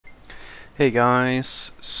Hey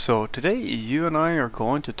guys, so today you and I are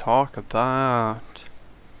going to talk about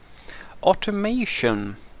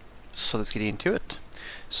automation. So let's get into it.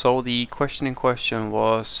 So the question in question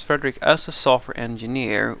was, Frederick, as a software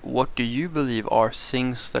engineer, what do you believe are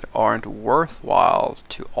things that aren't worthwhile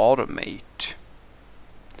to automate?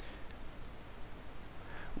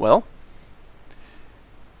 Well,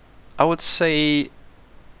 I would say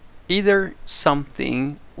either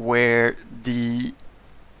something where the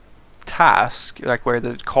task, like where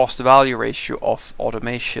the cost value ratio of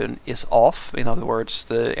automation is off. In other words,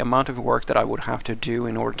 the amount of work that I would have to do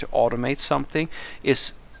in order to automate something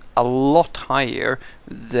is a lot higher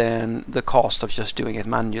than the cost of just doing it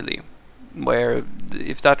manually. Where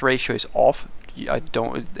if that ratio is off,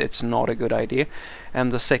 it's not a good idea.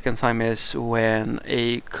 And the second time is when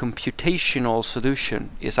a computational solution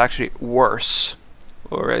is actually worse,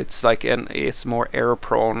 or it's more error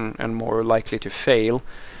prone and more likely to fail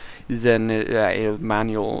than the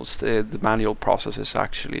manual process is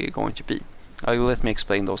actually going to be. Let me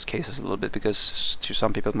explain those cases a little bit, because to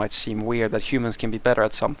some people it might seem weird that humans can be better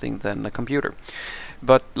at something than a computer.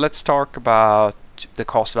 But let's talk about the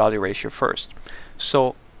cost value ratio first.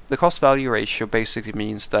 So the cost value ratio basically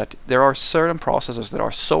means that there are certain processes that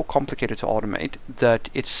are so complicated to automate that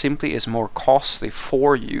it simply is more costly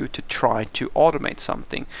for you to try to automate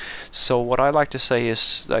something. So what I like to say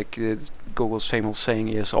is, like Google's famous saying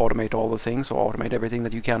is, automate all the things, or automate everything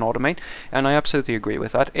that you can automate. And I absolutely agree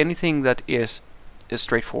with that. Anything that is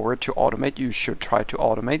straightforward to automate, you should try to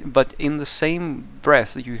automate. But in the same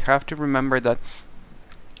breath, you have to remember that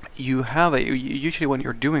usually when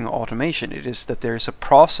you're doing automation, it is that there's a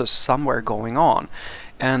process somewhere going on,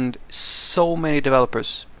 and so many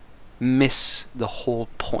developers miss the whole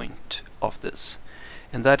point of this.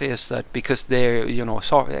 And that is that because they're,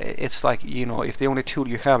 so it's like, if the only tool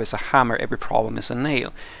you have is a hammer, every problem is a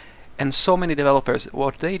nail. And so many developers,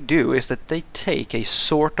 what they do is that they take a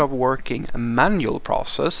sort of working manual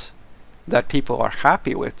process that people are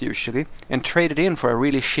happy with usually, and trade it in for a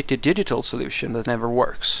really shitty digital solution that never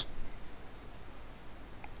works.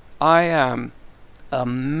 I am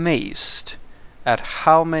amazed at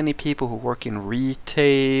how many people who work in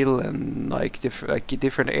retail and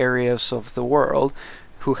different areas of the world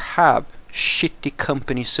who have shitty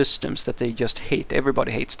company systems that they just hate.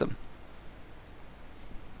 Everybody hates them.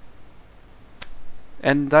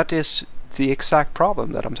 And that is the exact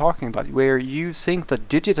problem that I'm talking about, where you think that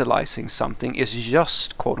digitalizing something is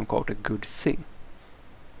just quote-unquote a good thing.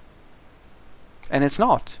 And it's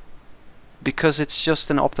not, because it's just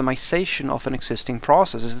an optimization of an existing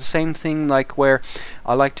process. It's the same thing like where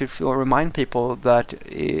I like to remind people that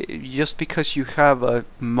just because you have a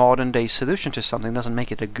modern day solution to something doesn't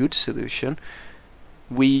make it a good solution.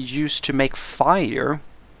 We used to make fire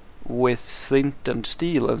with flint and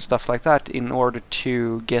steel and stuff like that in order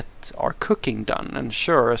to get our cooking done. And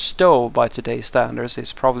sure, a stove by today's standards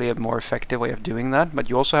is probably a more effective way of doing that, but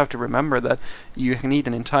you also have to remember that you need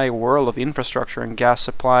an entire world of infrastructure and gas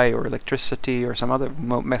supply or electricity or some other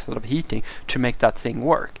method of heating to make that thing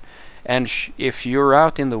work. And if you're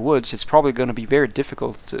out in the woods, it's probably going to be very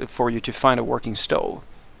difficult for you to find a working stove.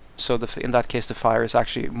 So in that case, the fire is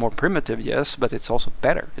actually more primitive, yes, but it's also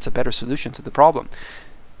better. It's a better solution to the problem.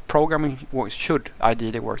 Programming should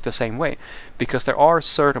ideally work the same way, because there are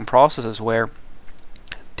certain processes where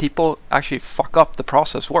people actually fuck up the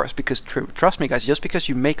process worse. Because trust me guys, just because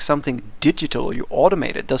you make something digital, you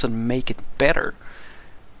automate it, doesn't make it better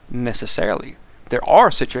necessarily. There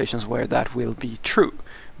are situations where that will be true,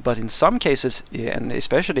 but in some cases, and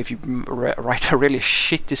especially if you write a really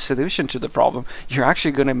shitty solution to the problem, you're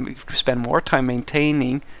actually going to spend more time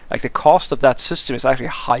maintaining, like the cost of that system is actually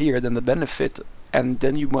higher than the benefit, and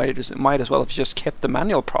then you might as well have just kept the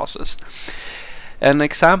manual process. An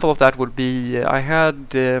example of that would be, it's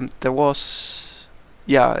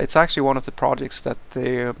actually one of the projects that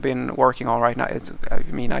they've been working on right now. I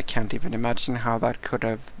can't even imagine how that could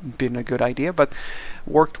have been a good idea, but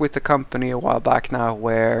worked with the company a while back now,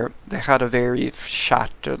 where they had a very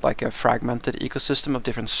shattered, like a fragmented ecosystem of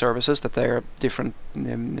different services that their different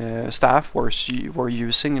staff were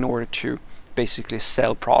using in order to basically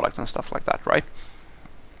sell products and stuff like that, right?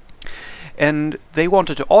 And they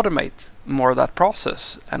wanted to automate more of that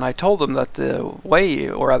process, and I told them that the way,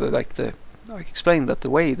 or rather I explained that the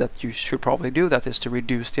way that you should probably do that is to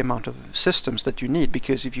reduce the amount of systems that you need,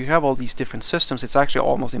 because if you have all these different systems, it's actually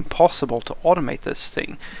almost impossible to automate this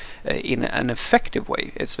thing in an effective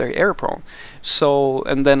way. It's very error prone. So,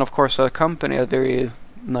 and then of course a very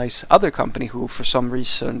nice other company who for some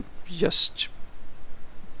reason just,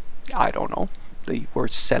 I don't know, they were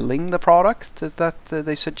selling the product that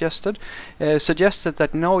they suggested that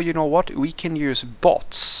no, you know what, we can use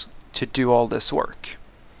bots to do all this work.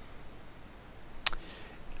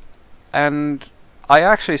 And I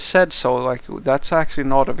actually said so, like, that's actually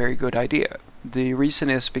not a very good idea. The reason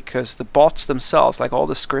is because the bots themselves, like all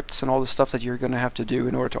the scripts and all the stuff that you're going to have to do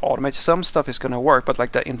in order to automate, some stuff is going to work, but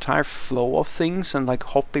like the entire flow of things and like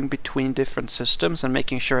hopping between different systems and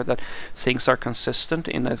making sure that things are consistent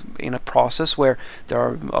in a process where there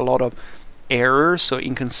are a lot of errors or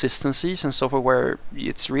inconsistencies and so forth, where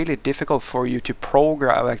it's really difficult for you to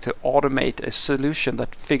program, like to automate a solution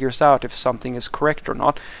that figures out if something is correct or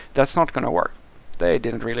not. That's not going to work. They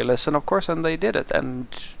didn't really listen, of course, and they did it, and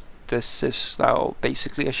this is now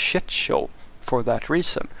basically a shit show for that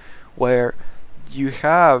reason, where you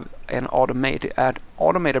have an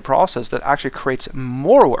automated process that actually creates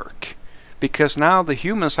more work, because now the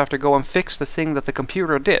humans have to go and fix the thing that the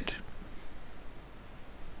computer did.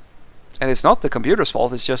 And it's not the computer's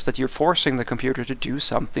fault, it's just that you're forcing the computer to do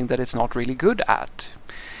something that it's not really good at.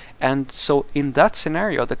 And so in that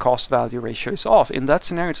scenario, the cost-value ratio is off. In that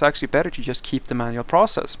scenario, it's actually better to just keep the manual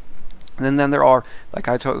process. And then there are, like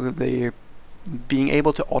I told you, being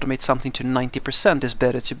able to automate something to 90% is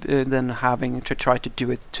better than having to try to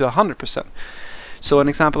do it to 100%. So an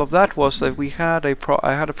example of that was that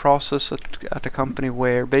I had a process at a company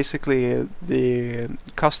where basically the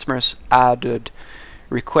customers added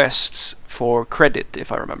requests for credit,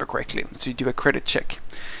 if I remember correctly. So you do a credit check.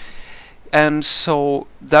 And so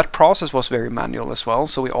that process was very manual as well,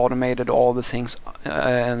 so we automated all the things,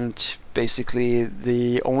 and basically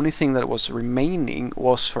the only thing that was remaining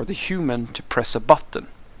was for the human to press a button.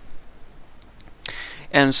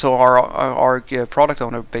 And so our product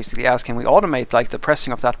owner basically asked, can we automate like the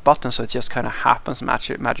pressing of that button so it just kind of happens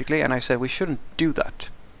magically? And I said we shouldn't do that,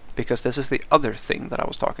 because this is the other thing that I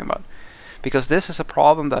was talking about. Because this is a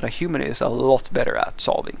problem that a human is a lot better at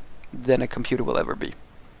solving than a computer will ever be.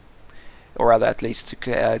 Or rather, at least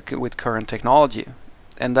with current technology.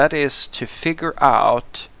 And that is to figure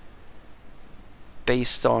out,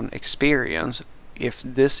 based on experience, if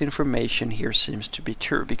this information here seems to be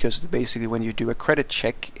true. Because basically when you do a credit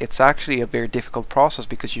check, it's actually a very difficult process,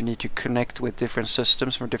 because you need to connect with different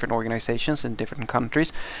systems from different organizations in different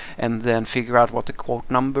countries, and then figure out what the quote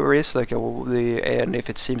number is, like and if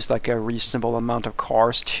it seems like a reasonable amount of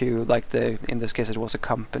cars to, like in this case it was a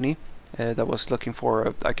company that was looking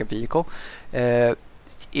for like a vehicle.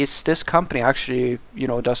 Is this company actually, you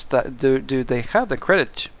know, do they have the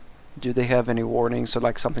credit? Do they have any warnings or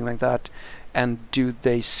like something like that? And do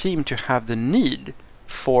they seem to have the need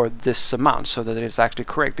for this amount so that it's actually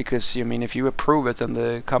correct? Because I mean, if you approve it and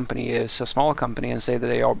the company is a small company and say that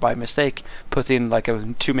they are by mistake put in like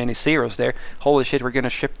too many zeros there, holy shit, we're gonna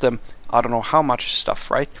ship them I don't know how much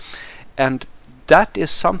stuff, right? And that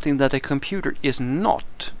is something that a computer is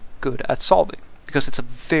not good at solving, because it's a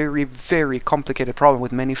very, very complicated problem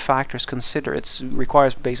with many factors considered. It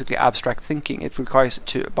requires basically abstract thinking. It requires,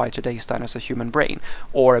 by today's standards, a human brain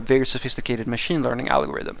or a very sophisticated machine learning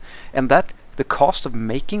algorithm. And that the cost of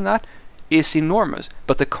making that is enormous.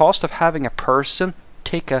 But the cost of having a person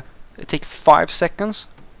take 5 seconds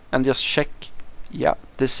and just check, yeah,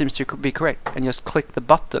 this seems to be correct, and just click the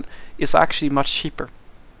button, is actually much cheaper.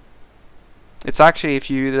 It's actually,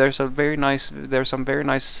 there's some very nice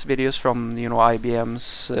videos from, you know,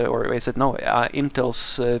 IBM's or is it no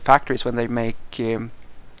Intel's factories when they make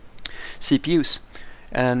CPUs,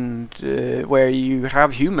 and where you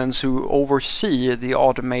have humans who oversee the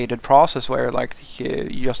automated process, where like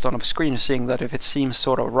just on a screen seeing that if it seems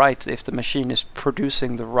sort of right, if the machine is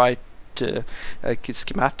producing the right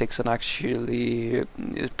schematics and actually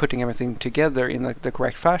putting everything together in the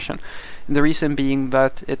correct fashion. And the reason being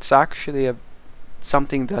that it's actually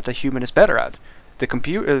something that a human is better at. The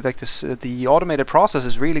computer, like this, the automated process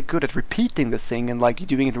is really good at repeating the thing and like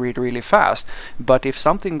doing it really, really fast. But if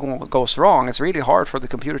something goes wrong, it's really hard for the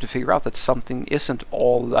computer to figure out that something isn't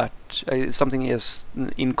all that, something is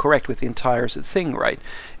incorrect with the entire thing, right?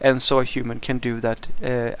 And so a human can do that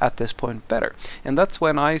at this point better. And that's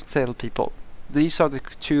when I tell people, these are the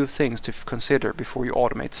two things to consider before you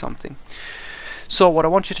automate something. So what I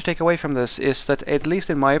want you to take away from this is that, at least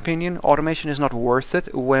in my opinion, automation is not worth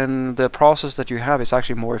it when the process that you have is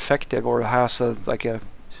actually more effective or has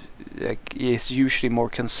is usually more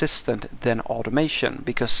consistent than automation,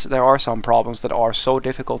 because there are some problems that are so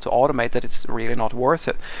difficult to automate that it's really not worth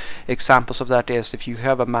it. Examples of that is if you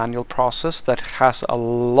have a manual process that has a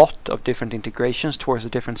lot of different integrations towards the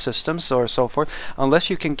different systems or so forth, unless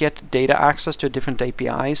you can get data access to different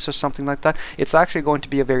APIs or something like that, it's actually going to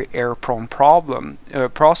be a very error-prone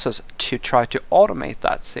process to try to automate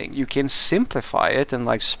that thing. You can simplify it and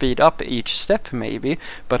like speed up each step maybe,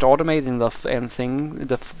 but automating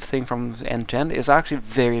the thing from end to end is actually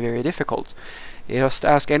very, very difficult. Just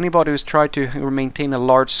ask anybody who's tried to maintain a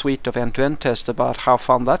large suite of end-to-end tests about how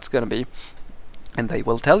fun that's going to be, and they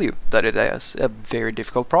will tell you that it is a very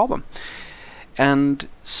difficult problem. And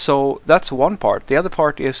so that's one part. The other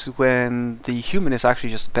part is when the human is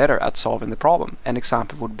actually just better at solving the problem. An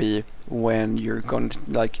example would be when you're going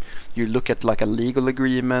to you look at like a legal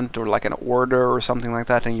agreement or like an order or something like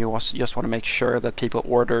that, and you just want to make sure that people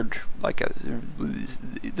ordered like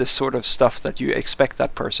the sort of stuff that you expect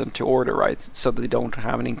that person to order, right? So that they don't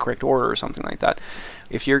have an incorrect order or something like that.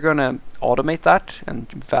 If you're going to automate that and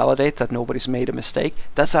validate that nobody's made a mistake,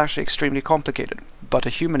 that's actually extremely complicated. But a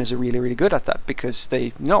human is really, really good at that, because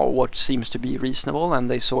they know what seems to be reasonable and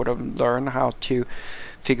they sort of learn how to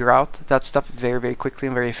figure out that stuff very, very quickly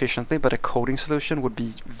and very efficiently. But a coding solution would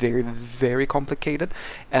be very, very complicated.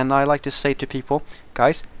 And I like to say to people,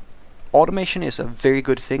 guys, automation is a very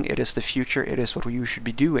good thing. It is the future. It is what you should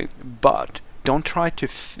be doing. But don't try to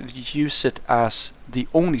use it as the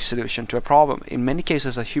only solution to a problem. In many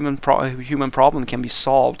cases, a human problem can be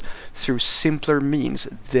solved through simpler means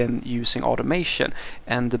than using automation.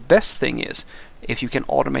 And the best thing is if you can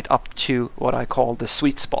automate up to what I call the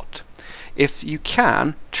sweet spot. If you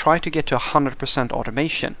can, try to get to 100%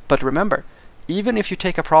 automation. But remember, even if you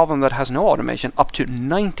take a problem that has no automation up to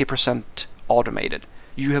 90% automated,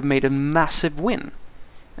 you have made a massive win.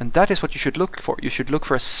 And that is what you should look for. You should look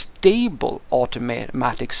for a stable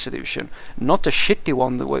automatic solution, not a shitty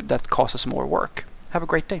one that causes more work. Have a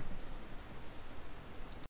great day.